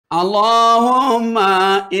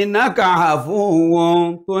Allahumma innaka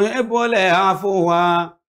afuwwun tuhibbul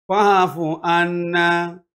afwa fa'fu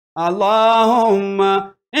anna.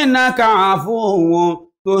 Allahumma innaka afuwwun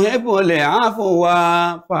tuhibbul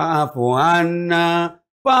afwa fa'fu anna.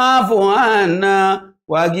 Fa'fu anna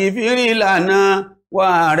waghfir lana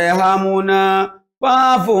warhamna.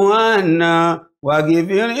 Fa'fu anna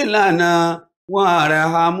waghfir lana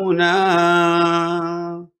warhamna.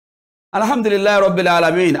 Alhamdulillahi rabbil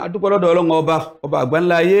alamin. Adúpẹ́ lọ́dọ̀ Ọlọ́run ọba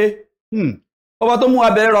àgbáńlá ayé. Ọba tó mú wa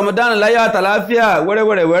bẹ̀rẹ̀ Ramadan láyé àtàláfíà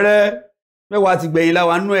wẹ́rẹ́wẹ́rẹ́wẹ́rẹ́. Mẹ́wàá ti gbẹ̀yìn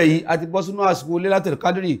láwa nú èyí àti bọ́ sínú àsìkò Lailatul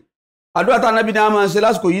Qadri. Àdúrà tá Ànábì ní a máa ṣe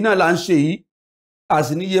lásìkò yìí náà là ń ṣe yìí. A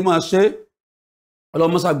sì níye máa ṣe.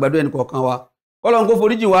 Ọlọ́run mọ́sá gbàdúrà ẹnì kọ̀ọ̀kan wa. Ọlọ́run kó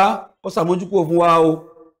foríjì wa, kó ṣàmójúkúrò fún wa o.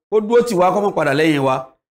 Kó dúró tì wá, kó má padà lẹ́yìn wa.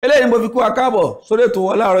 Eléyìí mo fi kú wa káàbọ̀ sórí ètò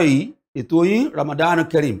wa láàárọ̀ yìí, ètò yín Ramadan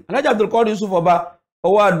Kareem. Alhaji Abdulkadir Yusuf Ọba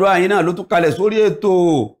ọwọ́ àdúrà yín náà ló tún kalẹ̀ sórí ètò.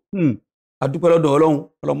 Adúpẹ́ lọ́dọ̀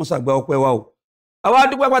Ọlọ́run mọ́sá gba ọpẹ́ wa o. Àwa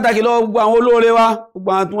dúpẹ́ pàtàkì lọ́wọ́ gbogbo àwọn olóore wa,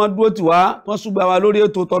 gbogbo àwọn tí wọ́n dúró tì wá, tí wọ́n ṣùgbà wa lórí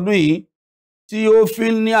ètò tọdún yìí tí ó fi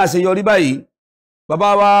ń ní àṣeyọrí báyìí. Bàbá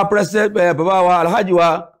wa bàbá wa Alhaji wa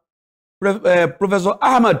Professor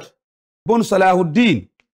Ahmed Bon Salahuddin,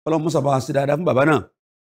 Ọlọ́run mọ́sá bá sí dáadáa fún bàbá náà.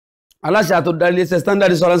 Aláṣẹ àtọ́darí iléeṣẹ́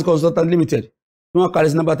Standard Insurance Consultant Limited tí wọ́n kalẹ̀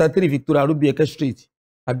sí number 3 Victoria Rubi Eke Street.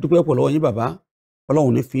 Adúpẹ́ pọ̀ lọ́wọ́ yín bàbá.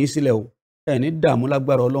 Ọlọ́run ní fi yín sílẹ̀ o, ẹ̀ ní dààmú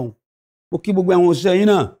lágbára Ọlọ́run. Mo kí gbogbo àwọn òṣìṣẹ́ yín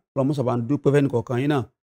náà, Ọlọ́run mọ́sá bá ń dúpẹ́ fẹ́ni kọ̀ọ̀kan yín náà.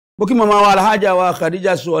 Mo kí màmá wa Alhaja wa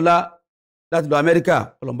Khadija Suola láti lọ Amẹ́ríkà,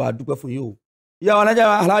 Ọlọ́run bá dúpẹ́ fún yín o. Ìyá wa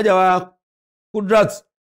Alhaja wa Kudrat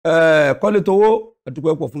Kọ́lé Towó,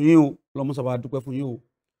 adúpẹ́ pọ̀ fún yín o, Ọlọ́run mọ́sá bá dúpẹ́ fún yín o.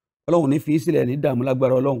 Ọlọ́run ní fi yín sílẹ̀, ní dààmú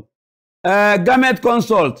lágbára Ọlọ́run. Garment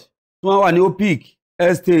Consult tí wọ́n wà ní Opic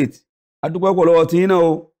Estate, adúpẹ́ pọ̀ lọ́wọ́ tí yín náà o,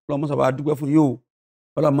 Ọlọ́run mọ́sá bá dúpẹ́ fún yín o.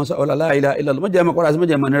 La ilaha illallah mọ́jẹ́ ẹmọ kọ́ra sí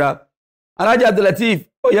mọ́jẹ́ ẹmọ nira. Alhaji Abdulateef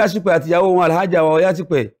Oyasipẹ̀ àti ìyàwó wọn Alhaja wa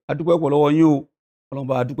Oyasipẹ̀, adúpẹ́ pọ̀ lọ́wọ́ yín o, Ọlọ́run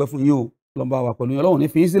bá dúpẹ́ fún yín o, Ọlọ́run bá wà pẹ̀lú yín, Ọlọ́run ní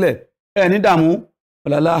fi yín sílẹ̀, ẹ̀ ní dààmú.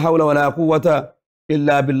 La hawla wala quwwata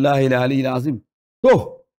illa billahil aliyyil azim. Tó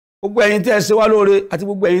gbogbo ẹ̀yin tí ẹ ṣe wá lóore àti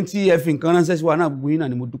gbogbo ẹ̀yin tí ẹ fi nǹkan ránṣẹ́ sí wa náà, gbogbo yín náà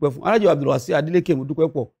ni mo dúpẹ́ fún. Alhaji Abdulwasi Adeleke, mo dúpẹ́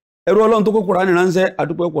pọ̀. Ẹrú Ọlọ́run tó kó Kùránì ránṣẹ́,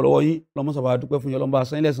 adúpẹ́ pọ̀ lọ́wọ́ yín, Ọlọ́run sábà dúpẹ́ fún yín, Ọlọ́run bá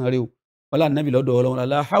san yín lẹ́san rẹ̀ o. Wala Nabi lọ́dọ̀ Ọlọ́run,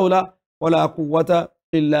 la hawla wala quwwata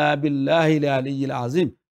illa billahil aliyyil azim.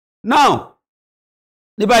 Now,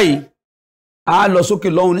 ní báyìí a lọ sókè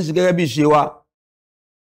lọ́hùn ní sí gẹ́gẹ́ bí ṣe wa.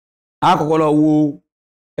 A kọ́kọ́ lọ wo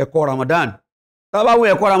ẹ̀kọ́ Ramadan. Tá bá wo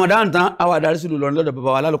ẹ̀kọ́ Ramadan tán, a wá darí sí lọ́rin lọ́dọ̀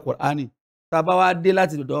bàbá wa lálùkùránì. Tá bá wá dé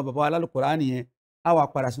láti lọ́dọ̀ bàbá wa lálùkùránì yẹn, a wá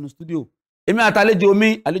padà sínú studio. Èmi àtàlejò mi,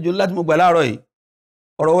 àlejò ńlá tí mo gbà láàárọ̀ yìí.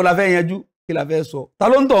 Ọ̀rọ̀ wo la fẹ́ yanjú, kí la fẹ́ sọ? Ta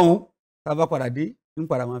ló ń tọ̀hún? Tá bá padà dé, ń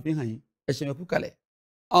padà máa fi hàn yín. Ẹ ṣé mẹ́kú kalẹ̀.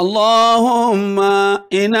 Allahumma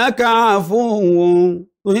innaka afuwwun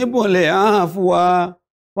tuhibbul afwa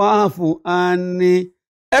fa'fu anni.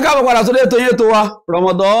 Ẹ káàbọ̀ padà sórí ètò yẹn tó wa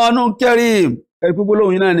Ramadan Kareem. Ẹ pé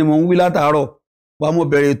gbólóhùn yín náà ni mò ń wí látàárọ̀. Wà mo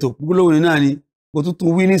bẹ̀rẹ̀ ètò gbólóhùn yín náà ni mo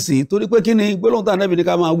tún wí nísìnyí torí pé kí ni gbólóhùn tá Ànábì ní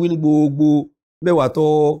ká máa wí ní gbogbo mẹ́wàá tó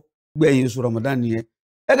gbẹ̀yìn oṣù Ramadan nìyẹn.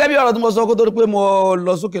 Gẹ́gẹ́ bí ọ̀rọ̀ tí mo sọ kó torí pé mo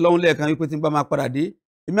lọ sókè lọ́hùn lẹ́ẹ̀kan wípé tí n bá máa padà dé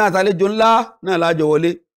èmi àtàlejò ńlá náà lájọ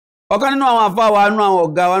wọlé. Ọ̀kan nínú àwọn àfáà wa, nínú àwọn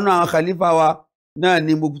ọ̀gá wa, nínú àwọn Khalifa wa náà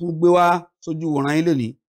ni mo tún gbé wá sójú wòran yín lónìí.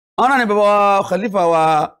 Àwọn náà ni bàbá wa Khalifa wa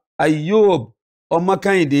Ayub ọmọ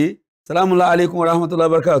Kehinde. Salamu alaykum wa rahmatullahi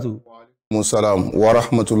wa barakatuh. Wa alaykum salam wa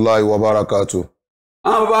rahmatullahi wa barakatuh.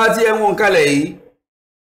 Àwọn bàbá tí ẹ mú ń kalẹ̀ yìí,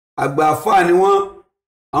 àgbà àfáà ni wọ́n.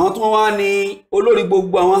 Àwọn tí wọ́n wá ní olórí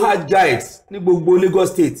gbogbo àwọn hajj guides ní gbogbo Lagos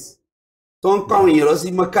State tó ń kọ́ àwọn èèyàn lọ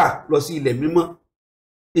sí Mecca, lọ sí ilẹ̀ mímọ́.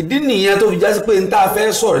 Ìdí nìyẹn tó fi já sí pé n tá a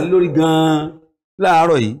fẹ́ sọ̀rọ̀ lórí gan-an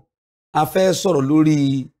láàárọ̀ yìí, a fẹ́ sọ̀rọ̀ lórí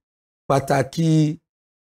pàtàkì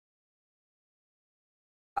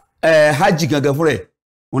hajj gangan fún rẹ̀,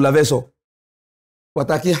 òun la fẹ́ sọ.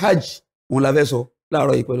 Pàtàkì hajj òun la fẹ́ sọ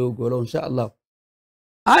láàárọ̀ yìí pẹ̀lú ògo Ọlọ́run insha Allah.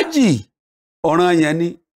 Hajj ọ̀ranyàn ni,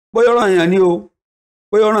 bóyá ọ̀ranyàn ni o,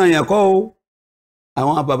 bóyá ọ̀ranyàn kọ́ o.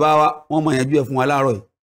 Àwọn bàbá wa wọ́n mọ̀ yanjú ẹ̀ fún wa láàárọ̀ yìí.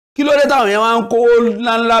 Kí ló dé táwọn yẹn wá ń kó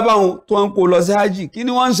ńláńlá báwọn tó ń kó lọ sí hajj? Kí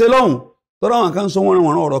ni wọ́n ń ṣe lọ́hùn? Tọ́rọ àwọn kan sọ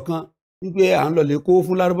wọ́n ọ̀rọ̀ kan wípé à ń lọ lè kó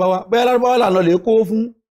fún Lárúbáwá. Bóyá Lárúbáwá là ń lọ lè kó fún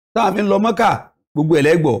táwọn fi ń lọ Mẹ́kà, gbogbo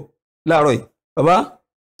ẹ̀lẹ́gbọ̀ láàárọ̀ yìí. Bàbá,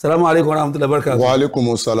 salamu alaykum wa rahmatullahi wa barakatuh. Wa alaykum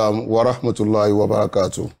salam wa rahmatullahi wa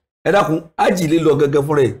barakatuh. Ẹ dákun, hajj lè lọ gẹ́gẹ́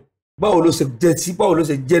fún rẹ̀. Báwo ló ṣe jẹ́ sí, báwo ló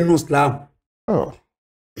ṣe jẹ́ nínú Islam?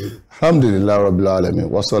 Alhamdulillah rabbil alamin.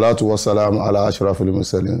 Wa salatu wa salam ala ashrafil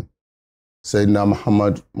mursalin. Sayyidina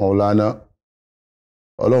Muhammad Maulana.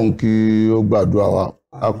 Ọlọ́run kí ó gbàdúrà wa.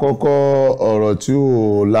 Àkọ́kọ́ ọ̀rọ̀ tí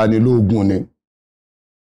ó lánilógún ni.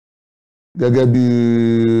 Gẹ́gẹ́ bí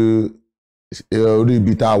orí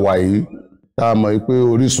ibi tá a wà yìí, tá a mọ̀ pé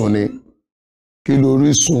orísun ni kí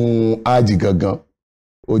lórísun ájì gangan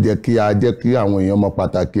ó jẹ́ kí àwọn èèyàn mọ̀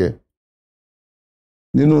pàtàkì ẹ̀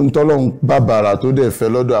nínú tọ́lọ́hun bàbàrà tó dẹ̀ fẹ́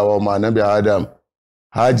lọ́dọ̀ àwọn ọmọ ànábì Adam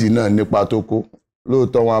ájì náà nípa tó kó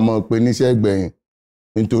lóòótọ́ wọn a mọ̀ pé níṣẹ́ gbẹ̀yìn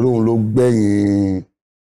nítorí òun ló gbẹ̀yìn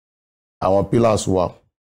àwọn pillars wa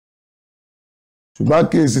ṣùgbọ́n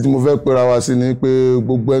kéèsì tí mo fẹ́ pera wa sí ni pé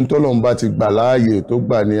gbogbo ẹni tọ́lọ́hun bá ti gbà láàyè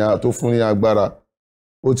tó fún ní agbára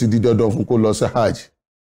ó ti di dandan fún kó lọ sí hajj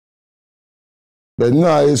bẹ́ẹ̀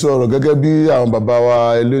náà ayé sọ̀rọ̀ gẹ́gẹ́ bí àwọn bàbá wa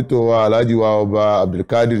elétò wa alhaji wa ọba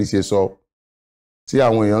abdulkadir ṣe sọ tí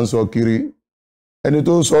àwọn èèyàn ń sọ kiri ẹni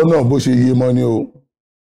tó sọ náà bó ṣe yé mọ́ ni o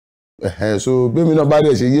so bẹ́mi náà bá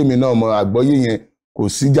dẹ̀ ṣe yé mi náà mọ àgbọ́yé yẹn kò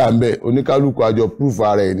síjà ń bẹ̀ oníkálukú àjọ proof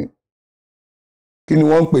ara ẹ̀ ni kí ni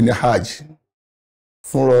wọ́n ń pè ní hajj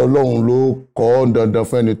fúnra ọlọ́run ló kọ́ dandan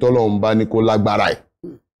fún ẹni tọ́lọ́run bá ní kó lágbára ẹ̀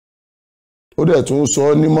ó dẹ̀ tún sọ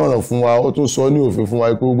nímọ̀ràn fún wa ó tún sọ ní òfin fún wa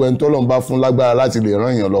pé gbogbo ẹni tọ́lọ́run bá fún lágbára láti lè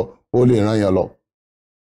ràn yàn lọ ó lè ràn yàn lọ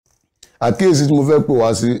àkíyèsí tí mo fẹ́ pè wá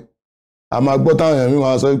sí a máa gbọ́ táwọn èèyàn mi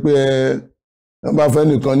máa sọ pé wọ́n bá fẹ́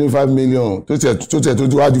nìkan ní 5 million tó tẹ̀ tó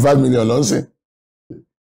wájú 5 million lọ́sìn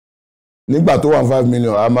nígbà tó wà 5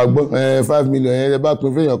 million a máa gbọ́ 5 million yẹn bá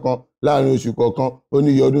pín fẹ́yàn kan láàrin oṣù kọ̀ọ̀kan ó ní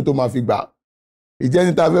iye ọdún tó máa fi gbà ìjẹ́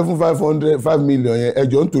ní ta fẹ́ fún 5 million yẹn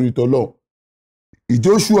ẹjọ́ ń torí tọ́lọ̀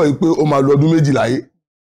ìjọ ṣùọ́ yìí pé ó máa lọ ọdún 2 láyé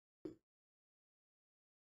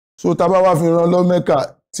so tá bá wá fi rán lọ Mẹ́kà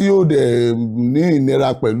tí ó dẹ̀ ní ìnira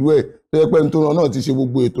pẹ̀lú ẹ̀ tó yẹ pé ní tó rán náà ti ṣe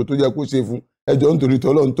gbogbo ètò tó yẹ kó ṣe fún ẹjọ́ ń torí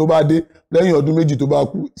tọ́lọ̀ tó bá dé lẹ́yìn ọdún 2 tó bá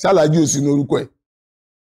kú ṣáláàjì ò sí ní orúkọ ẹ̀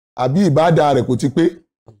àbí ìbádà rẹ̀ kò ti pé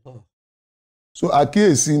so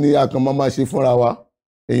àkíyèsí ni a kàn máa ṣe fúnra wa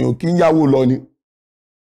èèyàn kì í yáwó lọ ni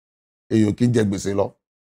èèyàn kì í jẹ gbèsè lọ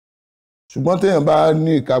ṣùgbọ́n téèyàn bá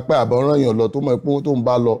ní ìkápẹ́ àbọ̀ràn èèyàn lọ tó mọ̀ pé tó ń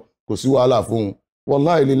bá lọ kò sí wàhálà fún un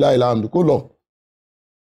wallahi lillahi alhamdu kó lọ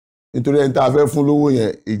nítorí ẹni tá a fẹ́ fún lówó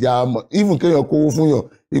yẹn ìjà mọ̀ even kéèyàn kówó fún yàn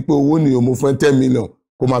ipò owó ni mo fẹ́ 10 million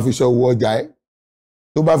kó máa fi ṣe owó ọjà ẹ̀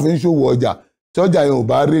tó bá fi ń ṣòwò ọjà tí ọjà yẹn ò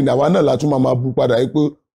bá rí àwa náà látún máa bú padà pé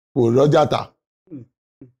kò rọ́jà tà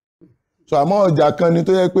so àmọ́ ọjà kan ni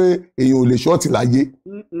tó yẹ pé èèyàn ò lè ṣọ́ọ̀tì láyé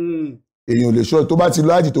èèyàn ò lè ṣọ́ọ̀tì tó bá ti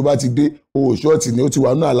lọ àjì tó bá ti dé owó ṣọ́ọ̀tì ni ó ti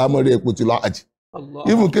wà ní àlámọ́rí epo ti lọ àjì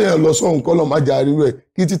even kéèyàn lọ sọ́hun kọ́lọ̀ má jà rí rẹ̀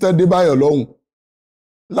kí títàn dé báyàn lọ́hùn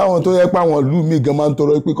láwọn tó yẹ pé àwọn ìlú míì gan máa ń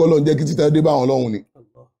tọrọ pé kọ́lọ̀ ń jẹ́ kí títàn dé báwọn lọ́hùn ni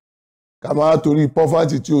ká máa torí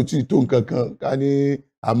pọ́fàtì tí ò tí ì tó nǹkan kan ká ní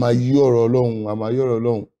àmàyí ọ̀rọ̀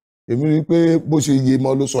Ọlọ́hun èmi rí pé bó ṣe yé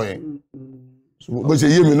mọ́ ló sọ yẹn bó ṣe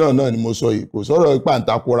yé mi náà ni mo sọ yìí kò sọ̀rọ̀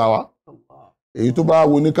pàǹtakóra wa èyí tó bá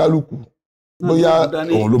wo ní kálukú bóyá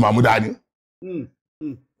òun ló máa mú dání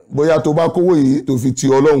bóyá tó bá kówó yìí tó fi ti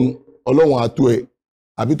ọlọ́run àtó ẹ̀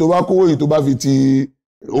àbí tó bá kówó yìí tó bá fi ti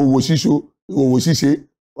òwò ṣíṣe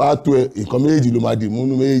àtó ẹ̀ nǹkan méjèèjì ló máa dì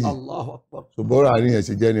múnú méjèèjì ṣùgbọ́n àárín ẹ̀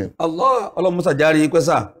ṣe jẹ́ ni ẹ̀. ọlọ́musa járe yín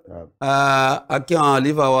pẹ́sà akíhàn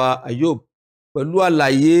Khalifa wa Ayub pẹ̀lú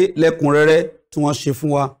àlàyé lẹ́kùnrẹ́rẹ́ tí wọ́n ṣe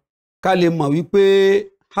fún wa ká lè mọ̀ wípé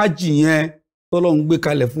hajj yẹn tọ́lọ́run gbé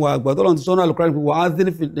kalẹ̀ fún wa àgbà tọ́lọ́run ti sọ́nà Al-Qur'an wa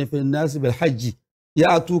adhin fin nasi bil hajj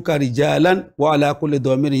ya'tuka rijalan wa ala kulli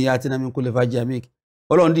damirin ya'tina min kulli fajjin amik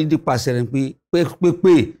ọlọ́run dídí pàṣẹ rẹ̀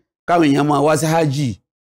pé káwọn èèyàn máa wá sí hajj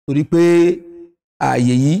torí pé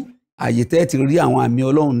ààyè yìí ààyè tẹ́ ti rí àwọn àmì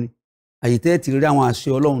ọlọ́run ni ààyè tẹ́ ti rí àwọn àṣẹ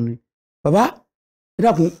ọlọ́run ni bàbá ẹ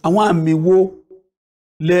dákun àwọn àmì wo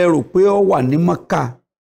lẹ rò pé ó wà ní Mẹ́kà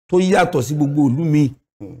tó yàtọ̀ sí gbogbo ìlú mi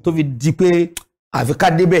tó fi di pé àfi ká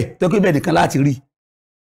débẹ̀ tó kí bẹ́ẹ̀ nìkan láti rí.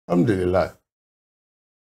 Alhamdulillah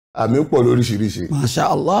àmì pọ̀ lóríṣiríṣi. Masha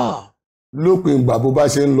Allah. lópin ìgbà bó bá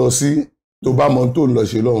ṣe ń lọ sí tó bá mọ tó ń lọ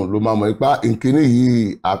ṣe lọ́hùn ló máa mọ̀ ipá nkíní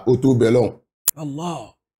yìí àkótó bẹ lọ́hùn. Allah.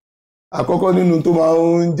 àkọ́kọ́ nínú tó máa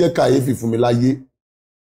ń jẹ́ kàyéfì fún mi láyé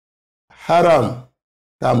haram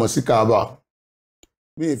tá a mọ̀ sí Kaaba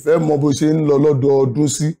mi ìfẹ́ mọ bó ṣe ń lọ lọ́dọọdún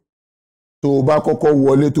sí tó bá kọ́kọ́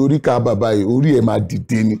wọlé torí Kaaba báyìí orí ẹ̀ máa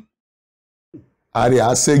dìde ni ààrẹ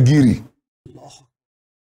àṣẹgìrì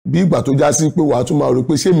bí ìgbà tó já sí pé wàá tún máa rò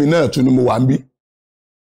pé ṣémi náà tún ni mo wà ń bí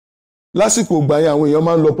lásìkò ìgbà yẹn àwọn èèyàn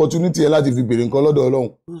máa ń lo opportunity yẹn láti fi béèrè nǹkan lọ́dọ̀ Ọlọ́run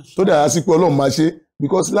tó dára sí pé Ọlọ́run máa ṣe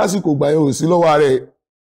because lásìkò ìgbà yẹn ò sí lọ́wọ́ rẹ̀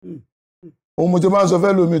ohun mo ti máa ń sọ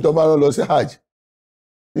fẹ́ lómi tó bá rán lọ sí hajj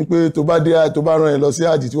ní pé tó bá rán ẹ lọ sí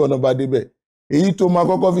hajj tí wọn náà bá débẹ̀ èyí tó máa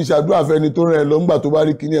kọ́kọ́ fi ṣàdúrà fẹ́ni tó rán ẹ lọ ńgbà tó bá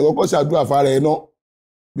rí kíní ẹ kọ́kọ́ ṣàdúrà fara ẹ náà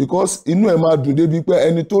because inú ẹ máa dùn débi pé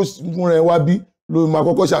ẹni tó fúnra ẹ wá bí ló máa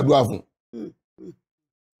kọ́kọ́ ṣàdúrà fún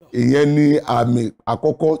ìyẹn ni àmì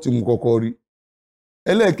àkọ́kọ́ tí mo kọ́kọ́ rí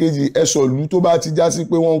ẹlẹ́ẹ̀kejì ẹ̀sọ̀ ìlú tó bá ti já sí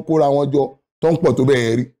pé wọ́n ń kóra wọn jọ tó ń pọ̀ tó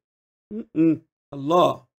bẹ́ẹ̀ rí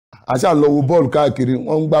àṣà lọ wo bọ́ọ̀lù káàkiri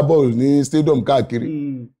wọ́n ń gbá bọ́ọ̀lù ní stadium káàkiri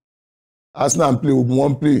Arsenal ń play gbogbo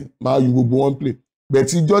wọn ń play Man U gbogbo wọn ń play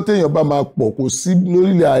bẹ̀tí ijọ́ téèyàn bá máa pọ̀ kò sí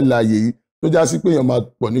lórílẹ̀ àlàyé yìí tó já sí pé èèyàn máa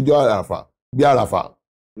pọ̀ níjọ́ àràfà bí àràfà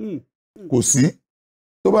kò sí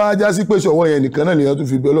tó bá já sí pé ṣọ̀wọ́ yẹn nìkan náà lèèyàn tún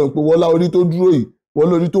fi bẹ̀ Ọlọ́run pé wọ́n lá orí tó dúró yìí wọ́n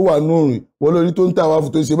lórí tó wà nù rìn wọ́n lórí tó ń tà wá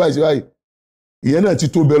fún tó ṣe báyìí ìyẹn náà ti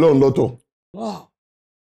tó bẹ̀ Ọlọ́run lọ́tọ̀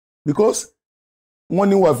because wọ́n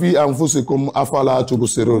ní wà fi anfusikum afala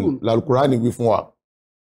tubsirun lálùkùránì wí fún wa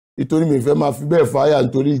nítorí mi fẹ́ máa fi bẹ́ẹ̀ fáyà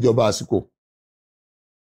nítorí ìjọba àsìkò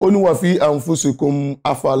ó ní wà fi anfusikum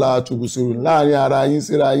afala tubsirun láàrin ara yín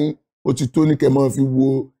síra yín ó ti tó ní kẹ́ máa fi wo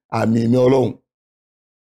àmì ìmí Ọlọ́run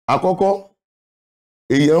àkọ́kọ́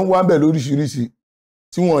èèyàn ń wá bẹ̀ lóríṣiríṣi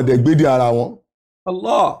tí wọ́n dẹ̀ gbédè ara wọn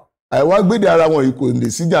àìwá gbédè ara wọn yìí kò lè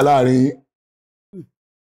síjà láàrin yín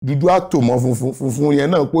dúdú àtòmọ́ funfun yẹn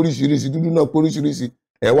náà póríṣiríṣi dúdú náà póríṣiríṣi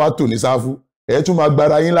ẹ wá tò ní sáfù ẹ tún máa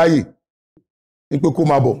gbára yín láàyè ní pé kó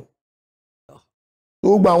máa bọ̀ tó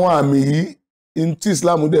gba àwọn àmì yìí tí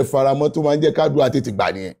Islam dẹ̀ faramọ́ tó máa ń jẹ́ kádùá tètè gbà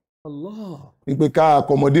nìyẹn ní pé ká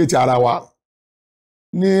accommodate ara wa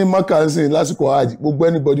ní mọ́kànsìn lásìkò hajj gbogbo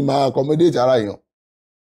anybody máa accommodate ara èèyàn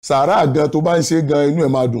sàárà gan tó bá ń ṣe gan inú ẹ̀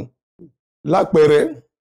máa dùn lápẹẹrẹ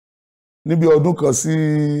níbi ọdún kan sí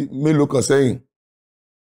mélòó kan sẹ́yìn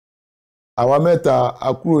àwa mẹ́ta a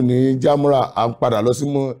kúrò ní Jamra à ń padà lọ sí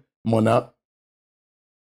Mọ̀nà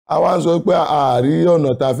àwa ń sọ pé ààrí ọ̀nà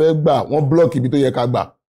tá a fẹ́ gbà wọ́n blọ́ọ̀kì ibi tó yẹ ká gbà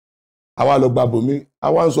àwa lọ gba bòmí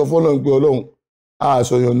àwa ń sọ fọ́lọ́run pé Ọlọ́run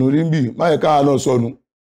àṣọyànnú rí ń bì má yẹ káwa náà sọnù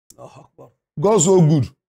God so good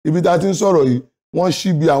ibi tá a ti ń sọ̀rọ̀ yìí wọ́n ṣí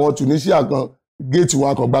bí àwọn Tunisia kan géètì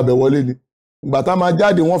wọn kàn gbàbẹ̀ wọlé ni ìgbà tá a máa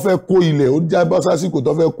jáde wọ́n fẹ́ kó ilẹ̀ ó já bọ́ sásìkò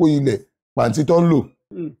tó fẹ́ kó ilẹ̀ pàǹtí tó ń lò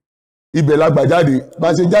ibẹ̀ la gbà jáde bá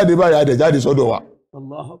ṣe jáde báyìí adẹ̀ jáde sọ́dọ̀ wa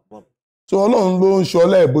so Ọlọ́run ló ń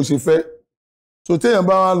ṣọlẹ̀ bó ṣe fẹ́ so téèyàn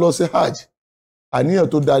bá wá lọ sí hajj àníyàn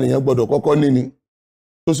tó da nìyẹn gbọ́dọ̀ kọ́kọ́ níni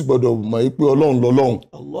tó sì gbọ́dọ̀ mọ̀ pé Ọlọ́run lọ́lọ́run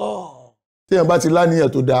téèyàn bá ti láníyàn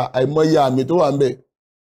tó da àìmọye àmì tó wà ń bẹ̀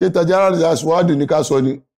ṣé tajara aṣíwádìí ní ká sọ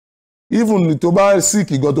ni even tó bá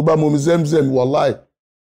síkì gan tó bá momi zemzem wàláì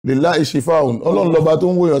lillahi shifaun Ọlọ́run lọ́ba tó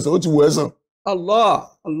ń wòyàn sàn ó ti wò ẹ́ sàn.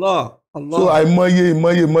 So àìmọye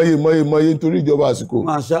nítorí ìjọba àsìkò.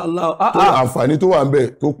 Masha Allah. Àǹfààní tó wà ń bẹ̀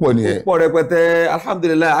tó pọ̀ nìyẹn. Ó pọ̀ rẹpẹtẹ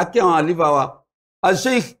alhamdulilayi akí àwọn àlífà wa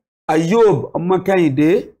Sheikh Ayub ọmọ Kehinde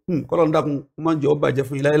kọ́lọ́n dákun máa ń jẹ́ ó bàjẹ́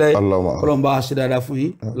fún yín láíláí kọ́lọ́n bá ṣe dáadáa fún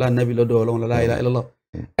yín lánàbí lọ́dọ̀ Ọlọ́run la ilaha illallah.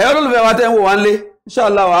 Ẹ̀rọ olùfẹ́ wa tẹ́ ń wò wá ń lé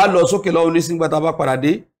inshallah wa á lọ sókè lọ́wọ́ ní sígbà tá a bá padà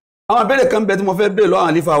dé. Àwọn ìbéèrè kan bẹ tí mo fẹ́ béèrè lọ́wọ́ àwọn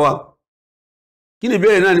àlífà wa. Kí ni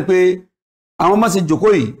ìbéèrè náà ni pé àwọn má ṣe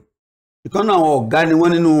jókòó yìí ìkan náà àwọn ọ̀gá ni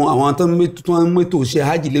wọ́n nínú àwọn tó ń mẹ́tò ṣe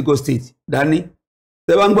hajj Lagos State dání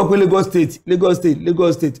tẹ́ bá ń gbọ́ pé Lagos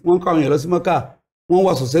State wọ́n kọ́ àwọn èèyàn lọ sí Mọ́kà wọ́n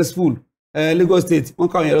wà successful Lagos State wọ́n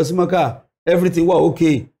kọ́ àwọn èèyàn lọ sí Mọ́kà everything wà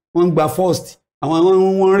okay wọ́n gba first àwọn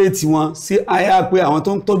wọ́n rètí wọn sí àyà pé àwọn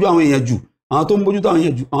tó ń tọ́jú àwọn èèyàn jù àwọn tó ń bójútó àwọn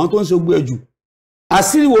èèyàn jù àwọn tó ń ṣe gbé jù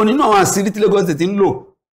àṣírí wo nínú àwọn àṣírí tí Lagos State ń lò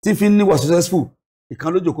tí fi ń ní wà successful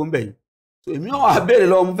ìkan lójòkó ń bẹ̀ yìí so èmi náà wà béèrè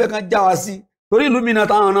lọ́wọ́ mo fẹ́ kàn já wa sí torí ìlú mi náà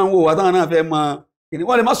táwọn náà ń wò wá táwọn náà fẹ́ mọ kìnnì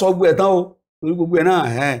wọ́n lè má sọ gbogbo ẹ̀ tán o torí gbogbo ẹ̀ náà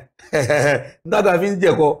nígbàgbà fi ń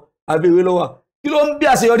jẹ̀kọ abẹ́wé lọ́wọ́ kí ló ń bí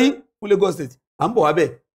àṣeyọrí fún Lagos State à ń bọ̀ wá bẹ̀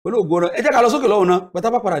pẹ̀lú ògo náà ẹ jẹ́ ká lọ sókè lọ́wọ́ náà pẹ̀tà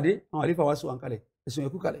bá padà dé àwọn àlífà wá sí wa ń kalẹ̀ ẹ̀sùn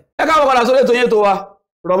ẹ̀kú kalẹ̀. ẹ káàbọ̀ padà sórí ètò yẹn tó wa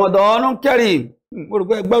Ramadan Kareem mo rò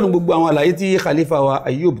pé gbádùn gbogbo àwọn àlàyé tí Khalifa wa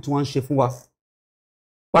Ayub tí wọ́n ń ṣe fún wa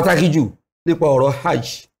pàtàkì jù nípa ọ̀rọ̀ hajj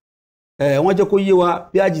wọ́n jẹ́ kó yé wa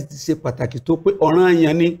bí hajj ti ṣe pàtàkì tó pé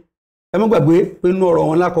ọ̀ranyàn ni ẹ má gbàgbé pé inú ọ̀rọ̀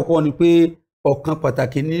wọn lákọ̀ọ́kọ́ ni pé ọ̀kan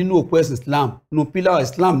pàtàkì nínú òpó ẹ̀sìn Islam nínú pílà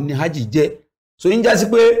Islam ní hajj jẹ́ so ń já sí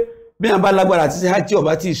pé bí wọn bá lágbára àti ṣe hajj tí ó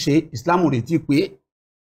bá ti ṣe Islam rẹ̀ ti pé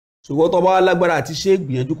ṣùgbọ́n tó bá lágbára àti ṣe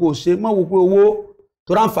gbìyànjú kó ṣe má wo pé owó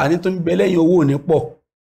tó ráǹfààní tó ń bẹ lẹ́yìn owó ò ní pọ̀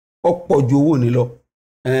ó pọ̀ ju owó ní lọ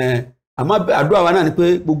àmọ́ àdúrà wa náà ni pé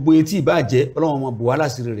gbogbo etí ìbàjẹ́ Ọlọ́run ọmọ bò wá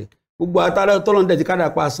láṣìírí rẹ̀ gbogbo àtàlọ́ dẹ̀ ti kára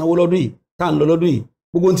pa sanwó lọ́dún yìí tá à ń lọ lọ́dún yìí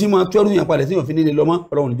gbogbo tí mo tẹ́rù yàn palẹ̀ tí yàn fi nílé lọ́mọ́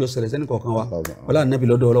Ọlọ́run níjọ́ ṣẹlẹ̀ sẹ́ni kọ̀ọ̀kan wa wọlá nàbí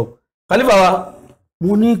lọ́dọ̀ Ọlọ́run. Khalifa wa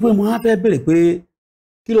mo ní pé mo á fẹ́ bèrè pé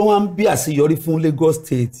kí ló wá ń bí àṣeyọrí fún Lagos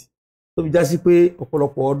State tó fi já sí pé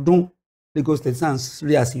ọ̀pọ̀lọpọ̀ ọdún Lagos State sáà ń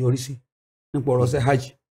rí àṣeyọrí sí nípa ọ̀rọ̀ ṣe hajj.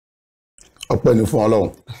 ọpẹ́ ni fún Ọlọ́run.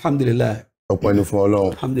 Alhamdulillah. ọpẹ́ ni fún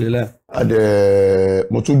Ọlọ́run. Alhamdulillah.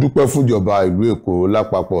 mo tún dúpẹ́ fúnjọba ìlú Èkó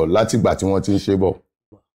lápapọ̀ látìgbà tí wọ́n ti ń ṣe bọ̀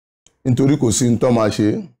nítorí kò sí ní tó máa ṣe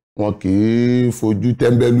wọn kì í fojú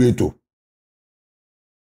tẹ́ńbẹ́lú ètò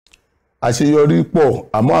àṣeyọrí pọ̀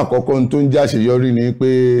àmọ́ àkọ́kọ́ tó ń jẹ́ àṣeyọrí ni pé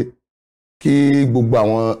kí gbogbo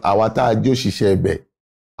àwọn àwa tá a jẹ́ òṣìṣẹ́ ẹbẹ̀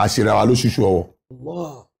àṣìra wa lóṣooṣù ọwọ́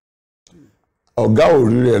ọ̀gá ò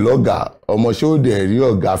rí rẹ̀ lọ́gàá ọmọọṣẹ́ ò dẹ̀ rí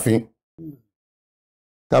ọ̀gá fín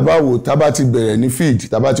tábà wò tábà ti bẹ̀rẹ̀ ní field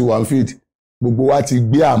tábà ti wà ní field gbogbo wa ti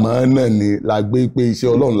gbé àmọ́ náà ni la gbé pé iṣẹ́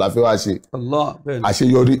Ọlọ́run la fẹ́ wá ṣe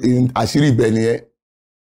àṣeyọrí àṣírí ibẹ̀ nìyẹn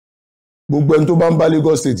gbogbo ẹni tó bá ń bá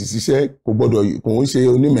Lagos State ṣiṣẹ́ kò gbọ́dọ̀ kò ń ṣe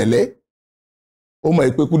onímẹ̀lẹ́ ó mọ̀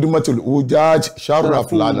pé kúdímọ́tò ojaj sharaf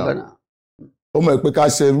lana ó mọ̀ pé ká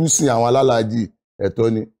ṣerú sí àwọn alálàájì ẹ̀tọ́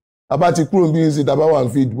ni a bá ti kúrò bí n ṣe tábà wà ní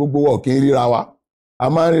field gbogbo wọ̀ kí n ríra wa a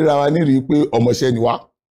máa ń ríra wa nírìí pé ọmọọṣẹ́ ni wá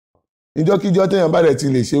ìjọ́kíjọ́ téèyàn bá rẹ̀ ti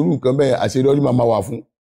lè ṣerú nǹkan bẹ́ẹ̀ àṣeyọrí máa wà fún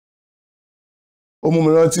ó mú mi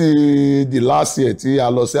rántí the last year tí a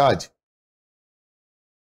lọ sí hajj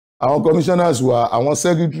àwọn commissioners wa àwọn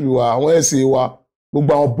secretary wa àwọn SA wa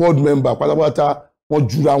gbogbo àwọn board member pátápátá wọ́n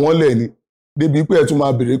jura wọn lẹ̀ ni débi pé ẹ̀ tún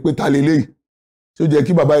máa béèrè pé ta leléyìí tí ó jẹ́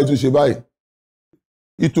kí bàbá yìí tún ṣe báyìí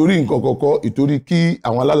ìtorí nǹkan kọ̀ọ̀kan ìtorí kí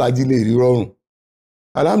àwọn alálàájì lè rí rọrùn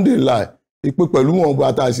alhamdulillah ìpè pẹ̀lú wọn gba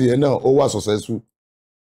tá a ṣe yẹn náà ó wà successful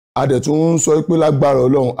a dẹ̀ tún ń sọ pé lágbára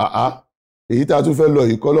Ọlọ́run èyí tá a tún fẹ́ lọ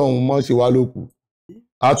yìí kọ́lọ́run mọ́ ṣe wá lókù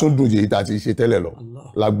a tún dùn jèyí tá a ti ṣe tẹ́lẹ̀ lọ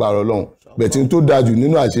lágbára Ọlọ́run bẹ̀tí tó dájú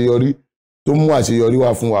nínú àṣeyọrí tó mú àṣeyọrí wá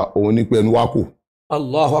fún wa òun ní pé ẹnu wa kò.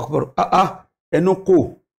 Allahu Akbar ẹnu kò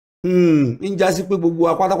ń já sí pé gbogbo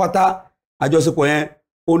wa pátápátá àjọṣepọ̀ yẹn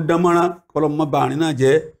ó ń dánmọ́rán kọlọ́mọ bàárín náà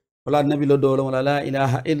jẹ́ ọlá nàbí lọ́dọ̀ Ọlọ́run la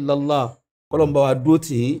ilaha illallah kọlọ́mọ bá wa dúró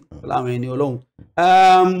tì í láwọn ẹni Ọlọ́run.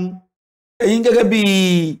 ẹ̀yin gẹ́gẹ́ bí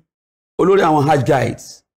olórí àwọn hajj guides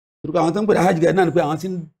torí àwọn tó ń pè ní hajj guide náà ni pé àwọn tí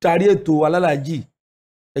ń darí ètò alálàájì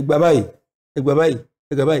ẹgbà báyìí ẹgbà báyìí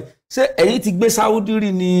ẹgbà báyìí ṣé ẹ̀yin ti gbé Saudi rí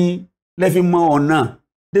ni lẹ́fi mọ ọ̀nà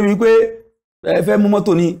débi pé ẹ fẹ́ mú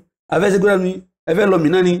mọ́tò ni ẹ fẹ́ ṣègbéra ni ẹ fẹ́ lọ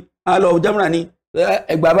Mínà ni a lọ jámúra ni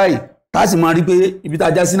ẹgbà báyìí tá a sì máa rí pé ibi tá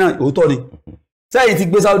a já sí náà òótọ́ ni ṣé ẹ̀yin ti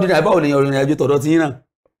gbé Saudi rí àbáwò lèyàn ìrìn àjò tọ̀dọ̀ tí yín náà.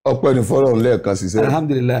 ọpẹ́ ní fọ́lọ́run lẹ́ẹ̀kan ṣiṣẹ́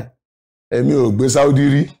alhamdulillah èmi ò gbé Saudi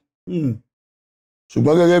rí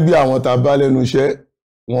ṣùgbọ́n gẹ́gẹ́ bí àwọn tá a bá lẹ́nu iṣẹ́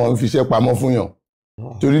wọn ń fiṣẹ́ pamọ́ fún yàn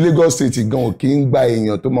torí Lagos State gan ò kí ń gba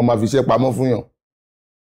èèyàn tó máa fiṣẹ́ pamọ́ fún yàn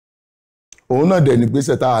òun náà dẹ̀ ní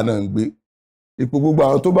gbèsè táwa náà ń gbé ipò gbogbo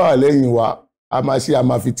àwọn tó bá wà lẹ́yìn wa a máa ṣe a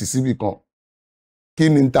máa fi tì síbì kan kí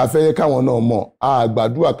ni ta fẹ́ káwọn náà mọ̀ a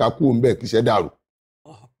gbàdúrà ká kú òun bẹ́ẹ̀ kì í ṣe dàrú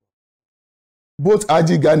both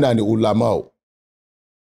Haji Ghana ni ulama o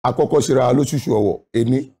àkọ́kọ́ ṣera lóṣooṣù ọ̀wọ̀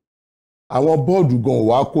ẹni àwọn bọ́ọ̀dù gan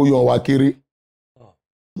wà kó yan wa kéré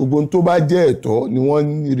gbogbo tó bá jẹ́ ẹ̀tọ́ ni wọ́n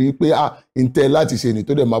rí pé ń tẹ́ láti ṣe ní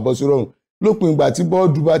tó dẹ̀ máa bọ́ sí rọrùn lópin ìgbà tí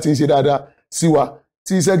bọ́ọ̀dù bá ti ń ṣe dáadáa sí wa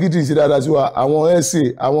tí sẹ́kítírì ṣe dáadáa sí wa àwọn SA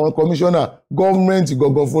àwọn kọmíṣánná gọ́ọ̀mẹ̀ntì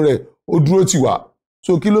gangan fún rẹ̀ ó dúró tì wá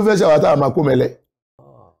so kí ló fẹ́ ṣàwátà àmà kó mẹ́lẹ̀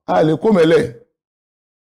a lè kó mẹ́lẹ̀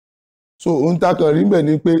so ohun tá kan rí bẹ̀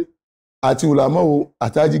ni pé àti ulamawo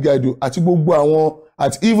àti Haji Guide àti gbogbo àwọn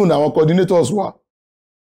àti even àwọn coordinators wa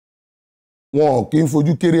wọn kì í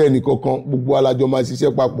fojú kéré ẹnì kankan gbogbo alájọ máa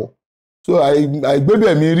ṣiṣẹ́ papọ̀ so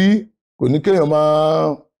àìgbébẹ̀ mi rí kò ní kéèyàn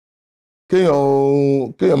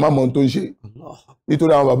má mọ ohun tó ń ṣe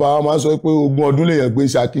nítorí àwọn bàbá wa máa ń sọ pé 20 ọdún lèèyàn gbé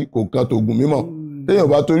Ṣakí kò kan tògùn mímọ́ téèyàn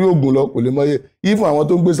bá torí ògùn lọ kò lè mọye even àwọn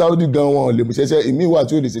tó ń gbé Saudi gan wọn lè ṣiṣẹ́ èmi wà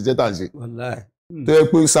tí ò lè ṣiṣẹ́ tà ń ṣe tó yẹ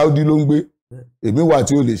pé Saudi ló ń gbé èmi wà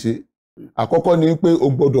tí ò lè ṣe àkọ́kọ́ ni pé o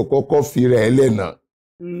gbọ́dọ̀ kọ́kọ́ fi rẹ̀ ẹlẹ́nà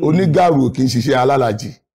onígàrú kì í ṣiṣẹ́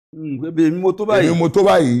alálàjì èmi mo tó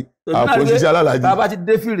báyìí àpò ṣiṣẹ́ alálàjì tá a bá ti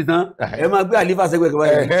dé fìrì tán ẹ máa gbé àlífà sẹ́gbẹ̀ẹ́ kan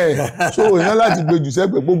báyìí. so èèyàn láti gbé jù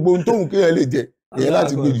sẹ́gbẹ̀ẹ́ gbogbo ohun tóhùn kéèyàn lè jẹ èèyàn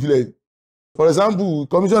láti gbé jù sílẹ̀ for example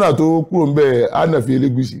commissioner tó kúrò ń bẹ Anafi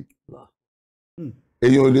Elegushi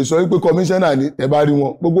èèyàn ò lè sọ pé commissioner ni ẹ bá rí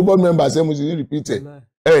wọn gbogbo board member ṣe mo sì ní repeat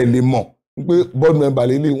ẹ lè mọ̀ pé board member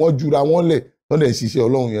lè lè wọ́n jura wọ́n lẹ̀ wọ́n dẹ̀ ṣiṣẹ́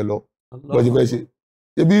Ọlọ́run yẹn lọ bọ́jú fẹ́ ṣe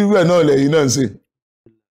ebi irú ẹ̀ náà lẹ́yìn náà ń ṣe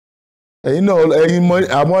ẹ̀yin náà ẹ̀yin mọ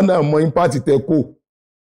àwọn náà mọ impact tẹ kó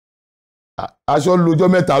aṣọ lójọ́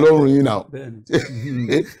mẹ́ta lọ́rùn yín náà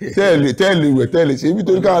tẹ́ẹ̀lì wẹ̀ tẹ́ẹ̀lì ṣe ibi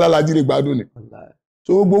torí káwọn alálàájì lè gbádùn ni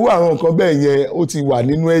so gbogbo àwọn nǹkan bẹ́ẹ̀ yẹn ó ti wà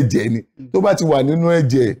nínú ẹ̀jẹ̀ ni tó bá ti wà nínú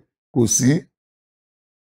ẹ̀jẹ̀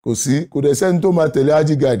kò dẹ̀ sẹ́ni tó máa tẹ̀lé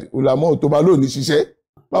Haji Guide ulama tó máa lónìí ṣiṣẹ́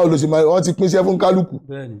báwo ló ṣe máa wọ́n ti pínṣẹ́ fún kálukú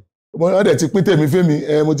wọ́n dẹ̀ ti pín tèmi fẹ́mi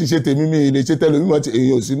mo ti ṣe tèmi mi lè ṣe tẹ́lómi mọ́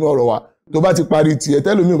èèyàn ò sínú ọ̀rọ̀ wa tó bá ti parí tiẹ̀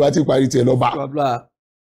tẹ́lómi ò bá ti parí tiẹ̀ lọ́ba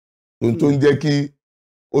tó ń jẹ́ kí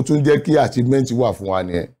ó tún jẹ́ kí achievement wà fún wa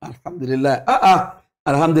nìyẹn. alhamdulilayi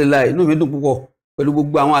alhamdulilayi inú mi dùn púpọ̀ pẹ̀lú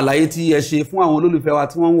gbogbo àwọn àlàyé tí ẹ ṣe fún àwọn olólùfẹ́ wa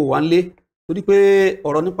tí wọ́n ń wò wá ń lé torí pé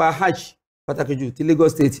ọ̀rọ̀ nípa hajj pàtàkì jù ti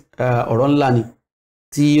Lagos State ọ̀rọ̀ ńlá ni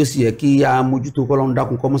tí ó sì yẹ kí a mójútó kọ́lọ́run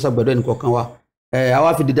dákun kọ́ mọ́sàgbẹ́dọ̀ ẹnì kọ̀ọ̀kan wa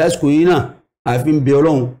àwa fi dìdá ìsìkò yìí náà àfi ń bẹ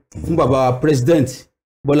Ọlọ́run fún bàbá president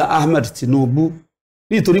Bọ́lá Ahmed Tinubu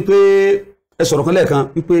nítorí pé ẹ sọ̀rọ̀ kan lẹ́ẹ̀kan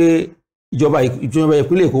wípé ìjọba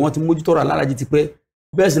ìpínlẹ̀ Èkó wọ́n ti mójútó ọ̀rọ̀ alálàájì ti pẹ́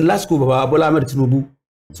bẹ́ẹ̀ sì lásìkò bàbá Bọ́lá Ahmed Tinubu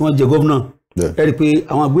tí wọ́n jẹ gómìnà ẹ rí i pé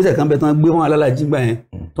àwọn ìgbésẹ̀ kan bẹ tán gbé wọn alálàájì gbà yẹn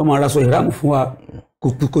tó máa raṣọ ìráàmù fún wa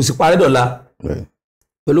kò sì parẹ́ dọ̀la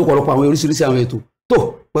pẹ̀lú ọ̀pọ̀lọpọ̀ àwọn oríṣiríṣi àwọn ètò tó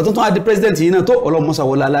pẹ̀tún tó wá di president yìí náà tó ọlọ́mọsà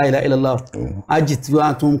wọlé la ilaha illallah ájì tí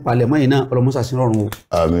wọ́n tún palẹ̀ mọ́ yìí náà ọlọ́mọsà sí rọrùn o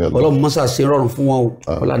ọlọ́mọsà sí rọrùn fún wọn o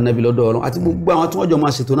ọlá nàbí lọ́dọ̀ ọlọ́run àti gbogbo àwọn tí wọ́n jọ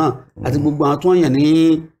máa ṣètò náà àti gbogbo àwọn tí wọ́n yàn ní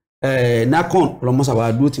NACON ọlọ́mọsà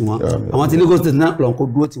bá dúró tì wọ́n àwọn tí Lagos State náà ọlọ́run kó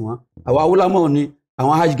dúró tì wọ́n àwọn awúlámọ̀ ni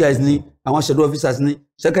àwọn hajj guys ni àwọn schedule officers ni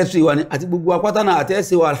secretary wa ni àti gbogbo apáta náà àti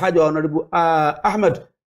ẹ̀sìn wa alhaji wa honorable Ahmed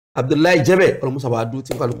Abdullahi Jebe ọlọ́mọsà bá dúró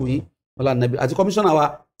tì kálukú yìí ọlá nàbí àti commissioner wa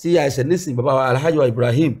tí àìsàn nísìn bàbá wa alhaji wa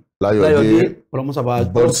Ibrahim Láyọ̀dé ọlọ́mọsà bá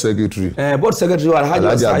board secretary wa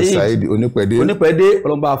alhaji Said onípẹ̀dé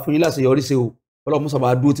ọlọ́mọba fún yín láti yọrí sí o ọlọ́mọsà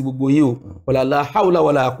bá dúró ti gbogbo yín o wala la hawla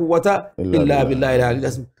wala quwwata illa billahi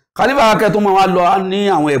al-ali. Khalifa akẹ́ tó máa wá lọ ní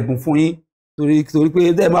àwọn ẹ̀bùn fún yín torí pé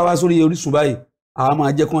tẹ́ ẹ máa wá sórí Orísun báyìí àwọn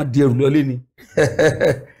máa jẹ́ kí wọ́n di ẹrù lọ́lé ni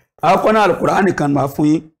àwọn kan náà alukur'an nìkan máa fún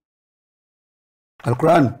yín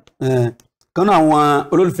alukur'an kan náà àwọn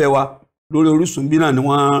olólùfẹ́ wa lórí Orísun bí náà ni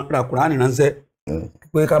wọ́n ra kur'an ránṣẹ́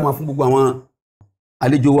pé ká máa fún gbogbo àwọn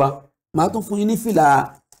àlejò wa máa tún fún yín ní fìlà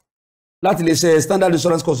láti lè ṣe Standard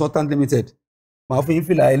Insurance Consultant Limited máa fún yín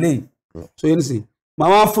fìlà eléyìí so yín nìsín máa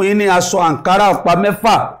wá fún yín ní aṣọ àǹkárá ọ̀pá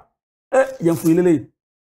mẹ́fà jẹ́ fún yín lélẹ́yìí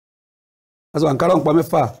aṣọ àǹkárá ọ̀pá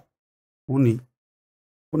mẹ́fà òun ni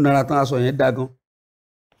ó nara tán aṣọ yẹn dá gan.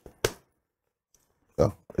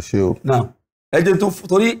 ṣe o. náà ẹ jẹ́ tó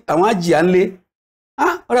torí àwọn àjìyà ń lé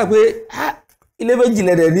ó rà pé ilé méjì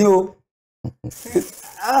lẹ̀dẹ̀ ní o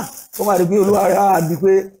ó máa rí pé olúwa rẹ̀ á di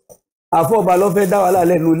pé àfọ̀ọ̀bà ló fẹ́ dá wàhálà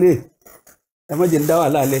lẹ́nu ilé ẹ má jẹ́ ń dá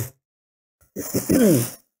wàhálà lẹ̀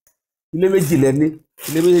ilé méjì lẹ́ni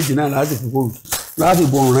ilé méjì náà láti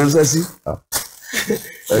bọ̀rùn ránṣẹ́ sí.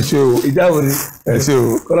 ẹ ṣé o ìjáwó ni ẹ ṣé o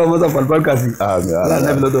kọ́lọ́ mọ́tò pàlùpàlùkà sí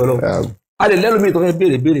aláàbí lọ́dọ̀ ọlọ́run a lè lẹ́nu mi tó fẹ́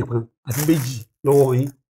béèrè kan àti méjì lọ́wọ́ yín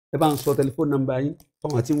ẹ bá ń sọ tẹlifóònù nọ́mbà yín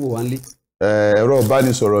fáwọn àti ń wò wá ń lé. ẹ̀rọ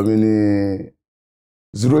ìbánisọ̀rọ̀ mi ni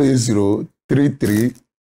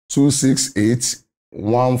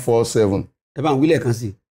 08033268147. ẹ bá ń wílẹ̀ kan sí.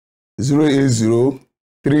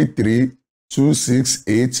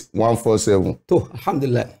 08033268147. tó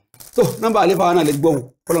alhamdulilayi tó nọ́mbà àlefa wa náà lè gbọ́n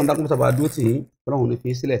kọ́lọ́n dákun sábà dúró tì í kọ́lọ́n ní fi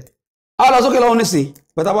sílẹ̀. a lọ sókè lọ́wọ́ nísìn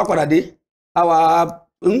pẹ̀tà bá padà dé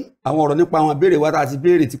àwọn ọ̀rọ̀ nípa àwọn béèrè wa tá a ti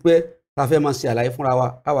béèrè tipẹ́ tá a fẹ́ máa ṣe àlàyé fúnra wa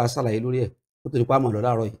a wà ṣàlàyé lórí ẹ̀ tó tó di pa àmọ̀ lọ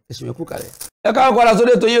láàárọ̀ yìí ẹ̀sìn ẹ̀kú kalẹ̀. ẹ káàkó padà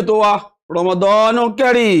sórí ètò yìí tó wa Ramadan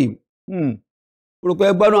Kareem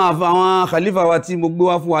rúpẹ́ gbádùn àwọn Khalifa wa tí mo gbé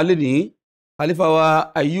wá fún wa lénìí Khalifa wa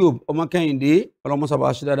Ayub ọmọ Kehinde ọlọ́mọsàbà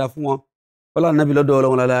ṣe dáadáa fún wọn wọlá nàbí lọ́dọ̀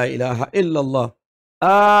ọlọ́run la ilaha illallah.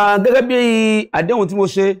 Gẹ́gẹ́ bí àdéhùn tí mo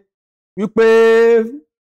ṣe wípé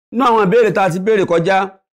inú àwọn ìbéèrè tá a ti béèrè kọjá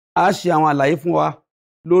a ṣe àwọn àlàyé fún wa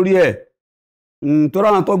lórí ẹ̀ tó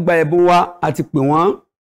ráwọn tó gba ẹ̀bùn wa àti pè wọ́n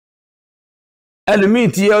ẹlòmíì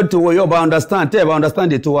tí ẹ tó wọ yóò bá understand tẹ́ ẹ bá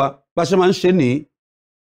understand ètò wa bá ṣe máa ń ṣe nìyí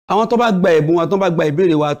àwọn tó bá gba ẹ̀bùn wa tó bá gba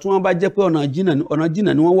ìbéèrè wa tí wọ́n bá jẹ́ pé ọ̀nà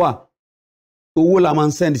jìnnà ni wọ́n wà owó la máa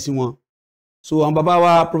ń send sí wọn so àwọn bàbá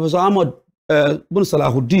wa Professor Ahmed bin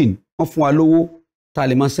Salahuddin wọ́n fún wa lówó tá a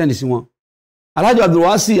lè máa send sí wọn Alhaji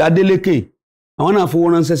Abdulwasi Adeleke àwọn náà fowó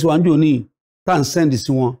ránṣẹ́ sí wa ń jò ní tá à ń send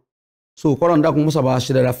sí wọn so kọ́lọ̀ ń dákun mọ́sàbà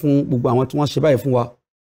ṣe dára fún gbogbo àwọn tí wọ́n ṣe báyìí fún wa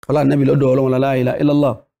ọlá nàbí lọ́dọ̀ ọlọ́run la ilaha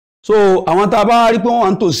illallah so àwọn tá a bá rí pé wọ́n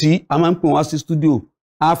wà ń tòsí a máa ń pè wọ́n sí studio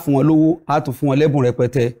á fún wọn lówó á tún fún wọn lẹ́bùn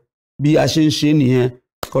rẹpẹtẹ bí a ṣe ń ṣe nìyẹn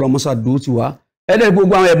kọ́lọ̀ mọ́sà dùn ti wá ẹ̀dẹ̀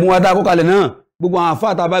gbogbo àwọn ẹ̀bùn wa dá kó kalẹ̀ náà gbogbo àwọn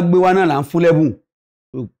àfáà tá a bá gbé wá náà là ń fún lẹ́bùn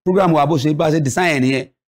program wa bó ṣe bá ṣe design ẹ̀ nìyẹn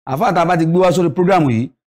àfáà tá a bá ti gbé wá sórí program yìí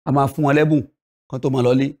a máa fún wọn lẹ́bùn kan tó máa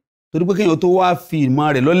lọlé torí pé kéèyàn tó wá fi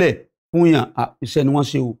ìmọ̀ rẹ̀ lọ́lẹ̀ fún yàn iṣẹ́ ni wọ́n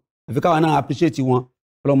ṣe o àfi káwa náà appreciate wọn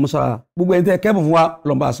ọlọmọsá gbogbo ẹni tẹ kẹ́bùn fún wa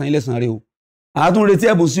ọlọmọba àṣà ilẹ̀ sàn rẹ o àátún retí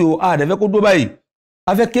ẹ̀bùn sí o àdẹ̀fẹ́ kó dó báyìí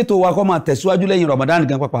afẹ́ kéètò wa kọ́ máa tẹ̀síwájú lẹ́yìn Ramadan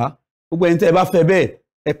gan pàpà gbogbo ẹni tẹ ẹ bá fẹ́ bẹ́ẹ̀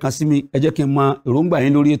ẹ kàn sí mi ẹ jẹ́ kí n mọ èròǹgbà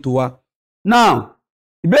yín lórí ètò wa. now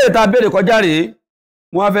ìbéèrè tá a béèrè kọjá rèé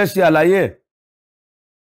wọ́n á fẹ́ ṣe àlàyé ẹ̀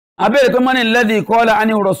abéèrè pé mọ́ni alladhi qala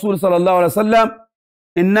anhu rasul sallallahu alayhi wa sallam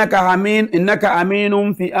innaka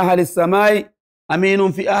aminun fi ahli samai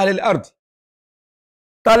aminun fi ahli al-ard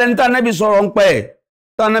tàlẹ́ntà nẹ́bí sọ̀rọ̀ ń pẹ́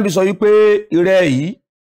tá nẹ́bí sọ wípé ìrẹ́ yìí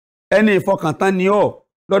ẹni ìfọkàntán ni ọ́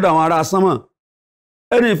lọ́dọ̀ àwọn ará sánmọ̀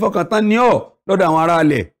ẹni ìfọkàntán ni ọ́ lọ́dọ̀ àwọn ará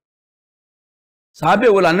alẹ̀ sàábẹ̀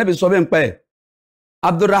wo là nẹ́bí sọ bẹ́ẹ̀ ń pẹ́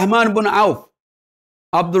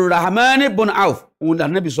Abdurrahman bin Auf òun là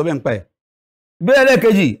nẹ́bí sọ bẹ́ẹ̀ ń pẹ́ bẹ́ẹ̀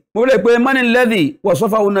kejì mo lè pé mani alladhi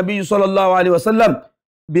wasafahu nabiyyu sallallahu alayhi wa sallam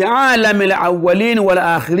bi'alamil awwalin wal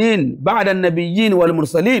akhirin ba'da an-nabiyyin wal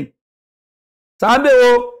mursalin sàábẹ̀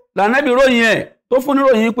wo lànàbí ròyìn ẹ̀ tó fún ní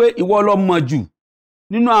ròyìn pé ìwọ ló mọ̀ jù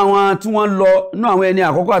nínú àwọn tí wọ́n lọ nínú àwọn ẹni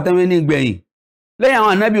àkọ́kọ́ àtàwọn ẹni ìgbẹ̀yìn lẹ́yìn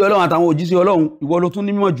àwọn ànábì Ọlọ́run àtàwọn òjíṣẹ́ Ọlọ́run ìwọ ló tún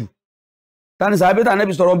ní mímọ̀ jù tani sàábé tà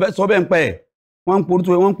ànábì sọ bẹ́ẹ̀ ń pẹ́ wọ́n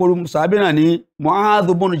ń poru sàábé náà ní Mu'adh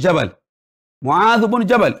ibn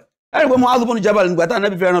Jabal ẹ̀rí pé Mu'adh ibn Jabal nígbà tá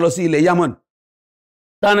ànábì fẹ́ràn lọ sí ilẹ̀ Yaman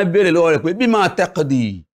tá ànábì béèrè lọ́wọ́ rẹ̀ pé bima taqdi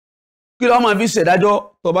kí ló máa fi ṣèdájọ́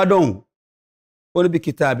tó bá dọ̀hùn ó ní bi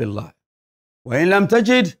kitabillah wa in lam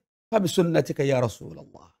tajid fa bi sunnatika ya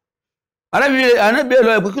Rasulallah ànábì béèrè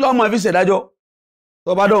lọ́wọ́ rẹ̀ pé kí ló máa fi ṣèdájọ́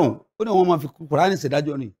tó bá dọ̀hùn ó ní wọ́n máa fi Kùránì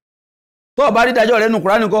ṣèdájọ́ ni tó bá rí dájọ́ rẹ̀ nínú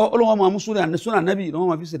Kùránì kọ́ ó lọ́wọ́ máa mú súnà ànábì lọ́wọ́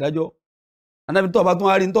máa fi ṣèdájọ́ ànábì tó bá tún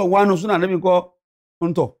wá rí tó wá nù súnà ànábì kọ́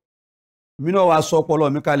ń tọ̀ mí náà wá sọ ọpọlọ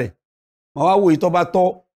mi kalẹ̀ màá wá wòye tó bá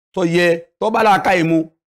tọ́ yẹ tó bá láàká ìmú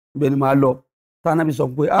ibẹ̀ ni màá lọ tánàbí sọ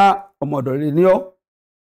pé ọmọ ọ̀dọ̀ rẹ̀ ní ọ́.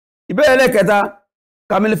 ìbéèrè lẹ́kẹta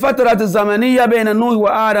kamil fatrati zamaniyya bayna Nuh wa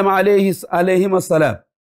Adam alayhim assalam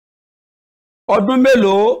ọdún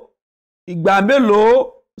mélòó ìgbà mélòó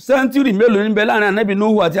sẹ́ńtúrì mélòó níbẹ̀ láàrin ànábì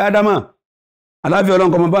Nuh àti Ádámà aláfíà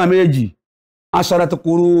ọlọ́nkọ́ ọmọ bá méjì asharat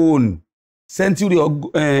qurun sẹ́ńtúrì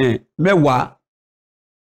mẹ́wàá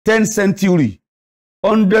 10 century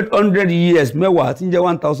 100 years mẹ́wàá tí ń jẹ́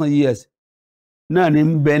 1000 years náà ní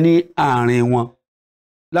ń bẹ ní àárín wọn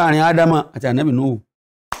láàrin Ádámà àti ànábì Nuhu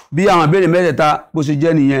bí àwọn ìbéèrè mẹ́tẹ̀ẹ̀ta bó ṣe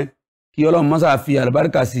jẹ́ nìyẹn kí Ọlọ́run mọ́sá fi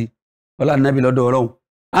àlùbáríkà sí ọlá ànábì lọ́dọ̀ Ọlọ́run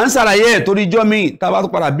à ń ṣàlàyé ẹ̀ torí ijọ́ míì tá a bá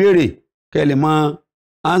tún padà béèrè kẹlẹ̀ mọ́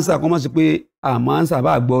ánsà kọ́ mọ́ sí pé àmọ́ ánsà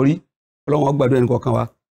bá gbọ́ rí Ọlọ́run ó gbàdúrà ẹnì kọ̀ọ̀kan wa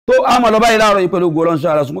tó àmọ́ lọ báyìí láàárọ̀ yìí pẹ̀lú ògo Ọlọ́run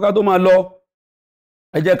ṣáà sùn ká tó máa lọ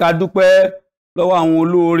ẹ jẹ́ ká dúpẹ́ lọ́wọ́ àwọn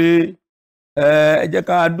olóore ẹ jẹ́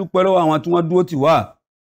ká dúpẹ́ lọ́wọ́ àwọn tí wọ́n dúró tì wá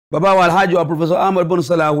bàbá wa alhaji wa professor ahmed bin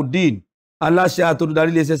salahuddin aláṣẹ àtòdúdarí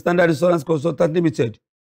iléeṣẹ́ standard insurance consultant limited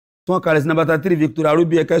tí wọ́n kalẹ̀ sí number 3 victoria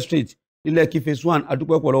ruby eke street nílẹ̀ kí phase 1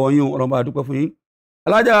 àdúpẹ́ pọ̀ lọ́wọ́ yín ọlọ́mọba àdúpẹ́ fún yín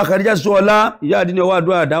alájà wa kàdíjà sọ́ọ́lá ìyá àdínní ọwọ́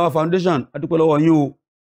àdúrà dáwà foundation àdúpẹ́ lọ́wọ́ yín o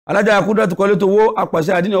alájà wa kúndà tukọ̀lé tó wó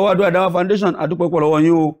apàṣẹ àdínní ọwọ́ àdúrà dáwà foundation àdúpẹ́ pọ̀ lọ́wọ́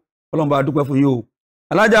yín o ọlọ́mọba àdúpẹ́ fún yín o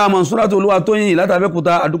alájà wa mansuratu olúwatóyìn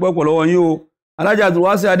látàbẹ́kúta àdúpẹ́ pọ̀ lọ́wọ́ yín o alájà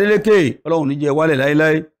àdùnwáṣẹ adélékè ọlọ́run níjẹ́ wálẹ̀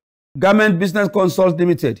láíláí garment business consult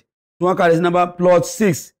limited tí wọ́n kàlẹ̀ sí number plot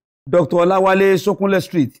 6 dr ọláwálé sókúnlẹ̀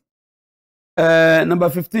street number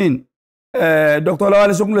 15 dr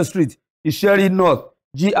ọláwálé sókúnlẹ̀ street ìṣẹ́rí north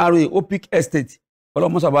gra opic estate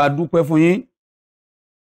ọlọ́run mọ́sàbà dúpẹ́ fún yín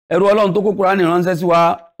ẹrú ọlọ́run tó kó Kùránì ránṣẹ́ sí wa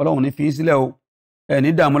ọlọ́run ní fi í sílẹ̀ o ní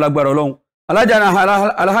dààmú lágbára ọlọ́run aláhájà náà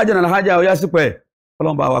aláhájà ọyá sípẹ̀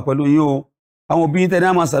ọlọ́run bá wà pẹ̀lú yín o àwọn òbí tẹ́ ní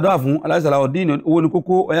àmà sàdọ́à fún aláàjì Salahuddin owó ní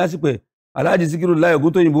kókó ọyásípẹ̀ aláàjì Síkírù láì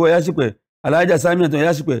ògún tó yìnbó ọyásípẹ̀ aláàjà Samiat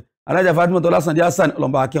ọyásípẹ̀ aláàjà Fatima tó lásán di Hasan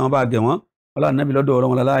ọlọ́mbà akẹ́wọn bá gẹ̀ wọ́n ọlá nàbí lọ́dọ̀ ọ̀rọ̀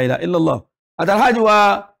wọn la ilaha illallah àtàlájì wa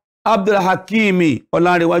Abdulhakimi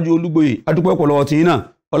ọlárẹ̀wájú Olúgbòye adúpẹ́ pọ̀ lọ́wọ́ tìyín náà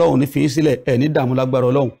ọlọ́run ní fi í sílẹ̀ ẹ̀ ní dààmú lágbára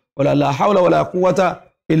ọlọ́run wala la hawla wala quwwata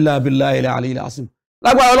illa billahi al-aliyyil azim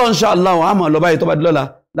lágbára ọlọ́run insha Allah àmọ́ lọ́ba yìí tó bá di lọ́la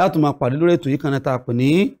láti máa pàdé lórí ètò yìí kan náà tá a pè ní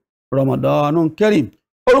Ramadanun Kareem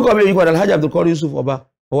orúkọ mi yìí padà alhaji Abdulkadir Yusuf ọba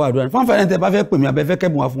ọwọ́ àdúrà fáńfà ẹni tẹ bá fẹ́ pè mí abẹ́fẹ́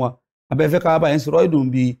kẹ́bùn wá fún wa abẹ́fẹ́ ká bá yẹn sọ̀rọ̀ ìdùn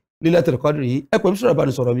bíi Lailatul Qadr yìí ẹ pè mí sọ̀rọ̀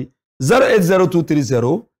ìbánisọ̀rọ̀ mi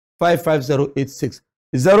 08023055086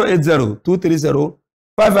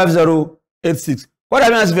 08023055086 kọ́dà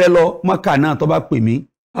bí wọ́n ti fẹ́ lọ mọ́kà náà tó bá pè mí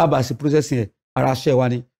á bá ṣe processing ẹ̀ ara ṣẹ́ wa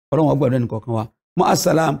ni ọlọ́run ọgbọ̀dọ̀ ẹnì kọ̀ọ̀kan wa mọ́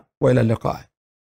assalam wa ila liqa.